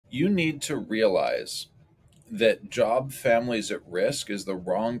You need to realize that job families at risk is the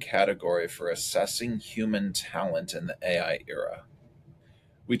wrong category for assessing human talent in the AI era.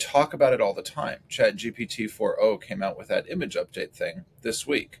 We talk about it all the time. ChatGPT 4.0 came out with that image update thing this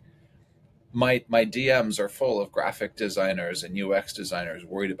week. My DMs are full of graphic designers and UX designers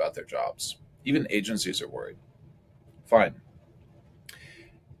worried about their jobs. Even agencies are worried. Fine.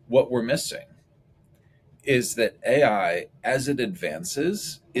 What we're missing is that AI, as it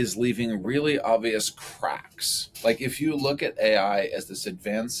advances, is leaving really obvious cracks. Like if you look at AI as this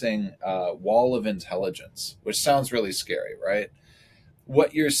advancing wall of intelligence, which sounds really scary, right?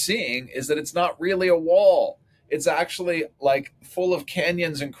 What you're seeing is that it's not really a wall. It's actually like full of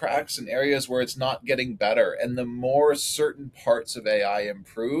canyons and cracks and areas where it's not getting better. And the more certain parts of AI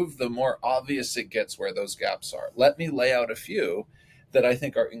improve, the more obvious it gets where those gaps are. Let me lay out a few that I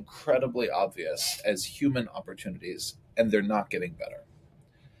think are incredibly obvious as human opportunities, and they're not getting better.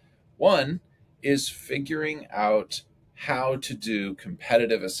 One is figuring out how to do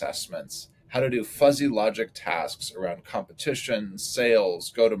competitive assessments, how to do fuzzy logic tasks around competition, sales,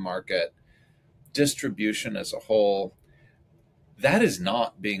 go to market, distribution as a whole. That is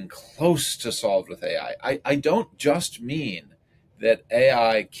not being close to solved with AI. I don't just mean that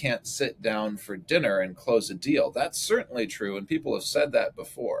AI can't sit down for dinner and close a deal. That's certainly true, and people have said that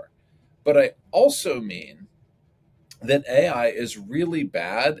before. But I also mean that AI is really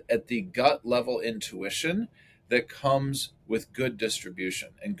bad at the gut level intuition that comes with good distribution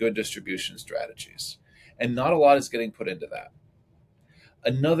and good distribution strategies. And not a lot is getting put into that.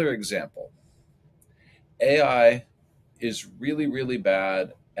 Another example, AI is really, really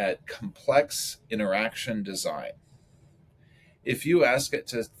bad at complex interaction design. If you ask it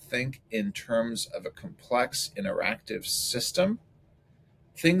to think in terms of a complex interactive system,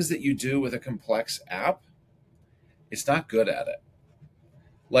 things that you do with a complex app, it's not good at it.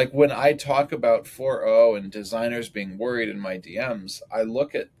 Like when I talk about 4.0 and designers being worried in my DMs, I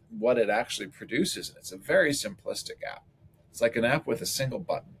look at what it actually produces, and it's a very simplistic app. It's like an app with a single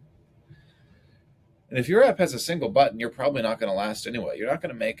button. And if your app has a single button, you're probably not going to last anyway. You're not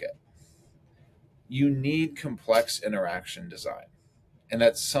going to make it. You need complex interaction design. And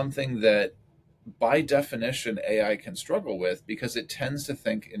that's something that, by definition, AI can struggle with because it tends to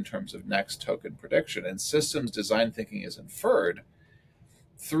think in terms of next token prediction. And systems design thinking is inferred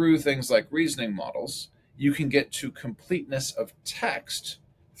through things like reasoning models. You can get to completeness of text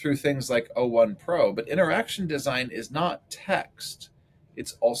through things like O1 Pro, but interaction design is not text.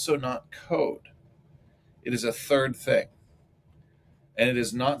 It's also not code. It is a third thing. And it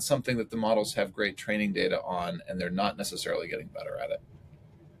is not something that the models have great training data on, and they're not necessarily getting better at it.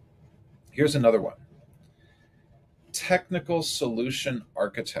 Here's another one. Technical solution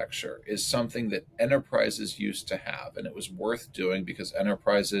architecture is something that enterprises used to have, and it was worth doing because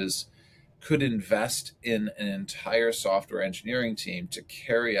enterprises could invest in an entire software engineering team to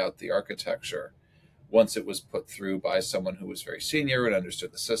carry out the architecture once it was put through by someone who was very senior and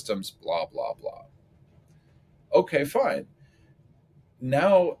understood the systems, blah, blah, blah. Okay, fine.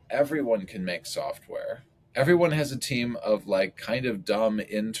 Now everyone can make software. Everyone has a team of like kind of dumb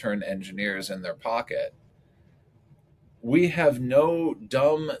intern engineers in their pocket. We have no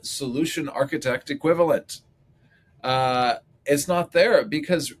dumb solution architect equivalent. It's not there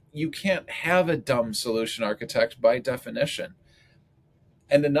because you can't have a dumb solution architect by definition.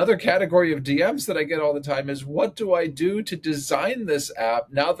 And another category of DMs that I get all the time is, what do I do to design this app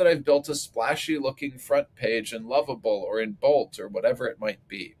now that I've built a splashy looking front page in Lovable or in Bolt or whatever it might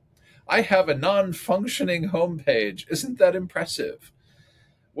be? I have a non-functioning homepage. Isn't that impressive?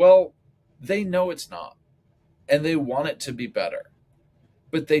 Well, they know it's not, and they want it to be better.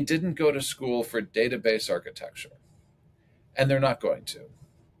 But they didn't go to school for database architecture, and they're not going to.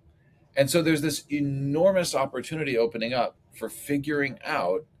 And so there's this enormous opportunity opening up for figuring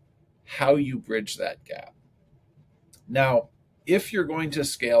out how you bridge that gap. Now, if you're going to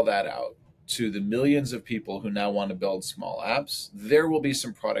scale that out to the millions of people who now want to build small apps, there will be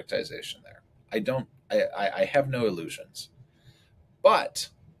some productization there. I have no illusions. But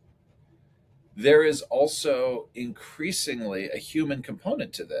there is also increasingly a human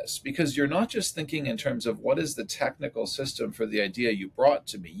component to this, because you're not just thinking in terms of what is the technical system for the idea you brought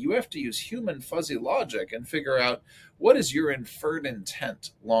to me. You have to use human fuzzy logic and figure out what is your inferred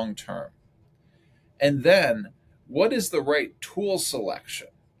intent long term. And then what is the right tool selection?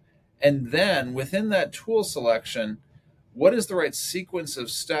 And then within that tool selection, what is the right sequence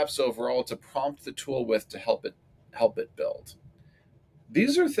of steps overall to prompt the tool with to help it build?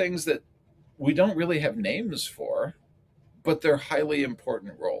 These are things that we don't really have names for, but they're highly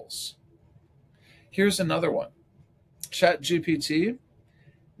important roles. Here's another one. ChatGPT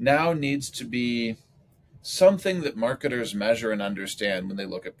now needs to be something that marketers measure and understand when they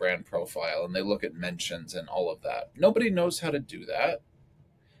look at brand profile and they look at mentions and all of that. Nobody knows how to do that.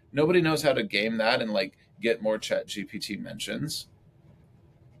 Nobody knows how to game that and like get more chat GPT mentions.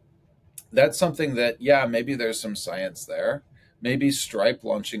 That's something that, yeah, maybe there's some science there. Maybe Stripe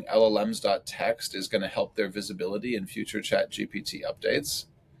launching LLMs.txt is going to help their visibility in future chat GPT updates.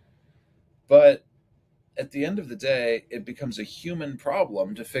 But at the end of the day, it becomes a human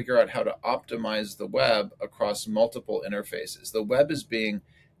problem to figure out how to optimize the web across multiple interfaces. The web is being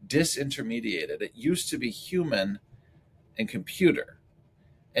disintermediated. It used to be human and computer,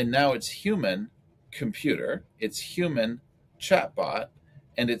 and now it's human, computer, it's human, chatbot,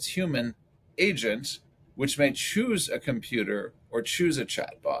 and it's human, agent, which may choose a computer or choose a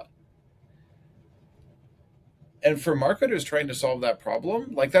chatbot. And for marketers trying to solve that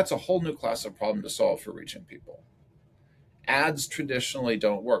problem, like that's a whole new class of problem to solve for reaching people. Ads traditionally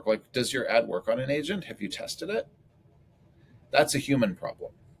don't work. Like, does your ad work on an agent? Have you tested it? That's a human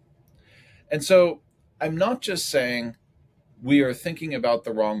problem. And so I'm not just saying we are thinking about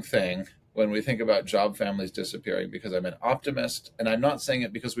the wrong thing when we think about job families disappearing because I'm an optimist, and I'm not saying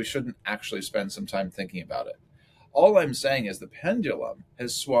it because we shouldn't actually spend some time thinking about it. All I'm saying is the pendulum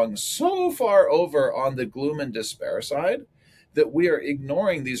has swung so far over on the gloom and despair side that we are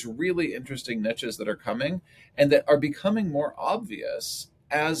ignoring these really interesting niches that are coming and that are becoming more obvious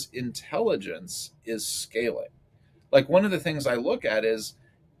as intelligence is scaling. Like, one of the things I look at is,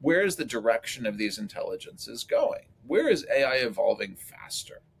 where is the direction of these intelligences going? Where is AI evolving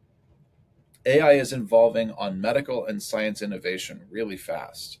faster? AI is evolving on medical and science innovation really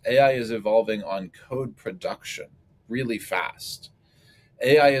fast. AI is evolving on code production really fast.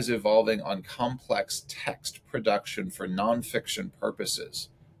 AI is evolving on complex text production for nonfiction purposes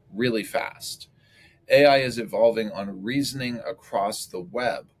really fast. AI is evolving on reasoning across the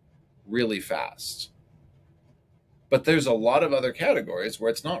web really fast. But there's a lot of other categories where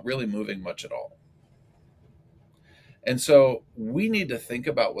it's not really moving much at all. And so we need to think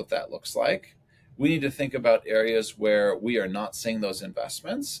about what that looks like. We need to think about areas where we are not seeing those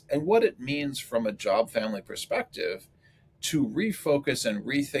investments and what it means from a job family perspective to refocus and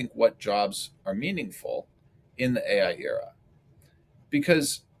rethink what jobs are meaningful in the AI era.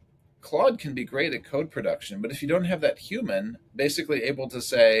 Because Claude can be great at code production, but if you don't have that human basically able to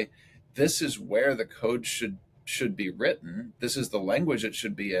say, this is where the code should be written, this is the language it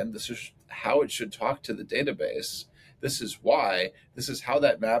should be in, this is how it should talk to the database, this is why, this is how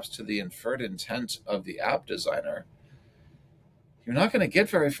that maps to the inferred intent of the app designer, you're not going to get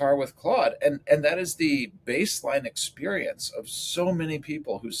very far with Claude. And that is the baseline experience of so many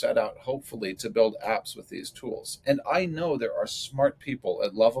people who set out, hopefully, to build apps with these tools. And I know there are smart people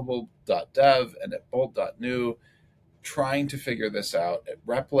at lovable.dev and at bolt.new trying to figure this out, at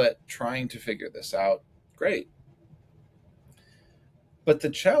Replit trying to figure this out. Great. But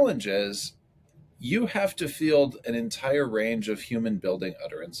the challenge is, you have to field an entire range of human building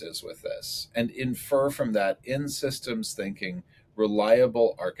utterances with this and infer from that in systems thinking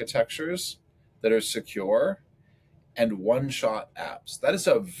reliable architectures that are secure and one-shot apps. That is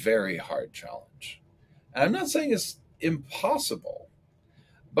a very hard challenge. And I'm not saying it's impossible,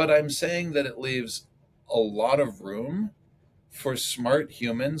 but I'm saying that it leaves a lot of room for smart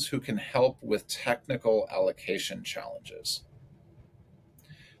humans who can help with technical allocation challenges.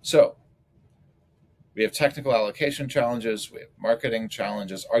 So we have technical allocation challenges, we have marketing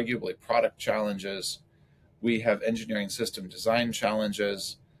challenges, arguably product challenges, we have engineering system design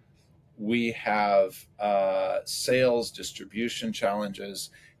challenges, we have sales distribution challenges.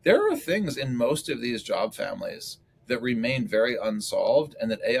 There are things in most of these job families that remain very unsolved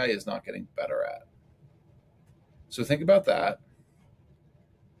and that AI is not getting better at. So think about that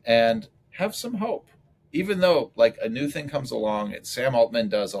and have some hope. Even though like a new thing comes along and Sam Altman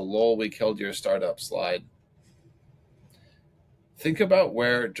does a lol, we killed your startup slide, think about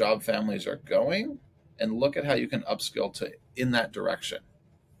where job families are going and look at how you can upskill to in that direction.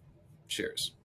 Cheers.